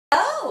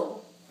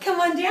Come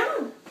on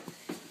down.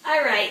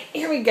 All right,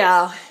 here we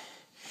go.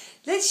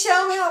 Let's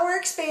show them how it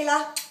works,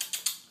 Bela.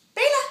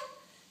 Bela.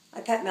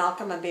 I pet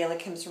Malcolm and Bela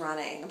comes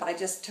running, but I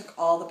just took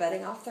all the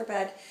bedding off their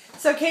bed.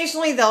 So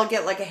occasionally they'll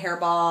get like a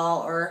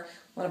hairball or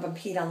one of them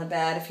peed on the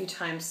bed a few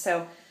times.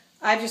 So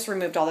I've just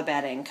removed all the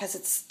bedding because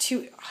it's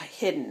too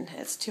hidden.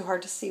 It's too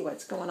hard to see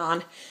what's going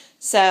on.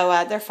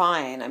 So they're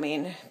fine. I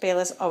mean,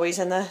 Bela's always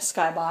in the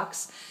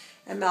skybox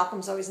and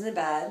Malcolm's always in the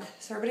bed.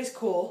 So everybody's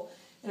cool.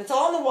 And it's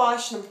all in the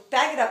wash, and I'm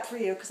bagging it up for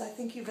you because I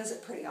think you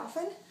visit pretty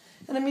often.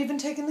 And I'm even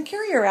taking the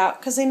carrier out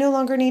because they no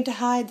longer need to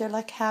hide. They're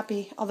like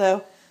happy.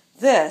 Although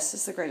this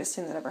is the greatest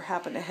thing that ever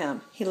happened to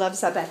him. He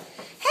loves that bed.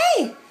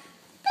 Hey,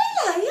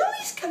 Bela, you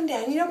always come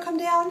down. You don't come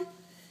down?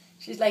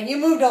 She's like, you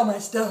moved all my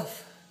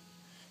stuff.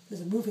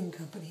 There's a moving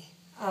company.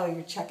 Oh,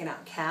 you're checking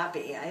out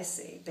Cappy. I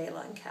see.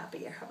 Bela and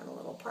Cappy are having a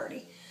little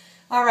party.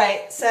 All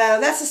right, so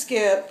that's the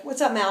scoop. What's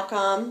up,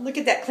 Malcolm? Look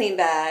at that clean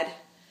bed.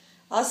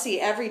 I'll see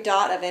every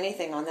dot of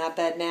anything on that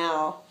bed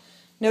now.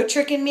 No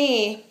tricking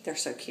me. They're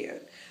so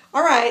cute.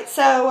 All right,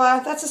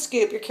 so that's a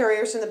scoop. Your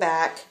carrier's in the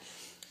back.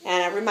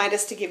 And remind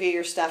us to give you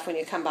your stuff when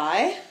you come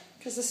by,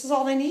 because this is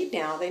all they need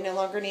now. They no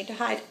longer need to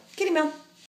hide. Kitty Mel.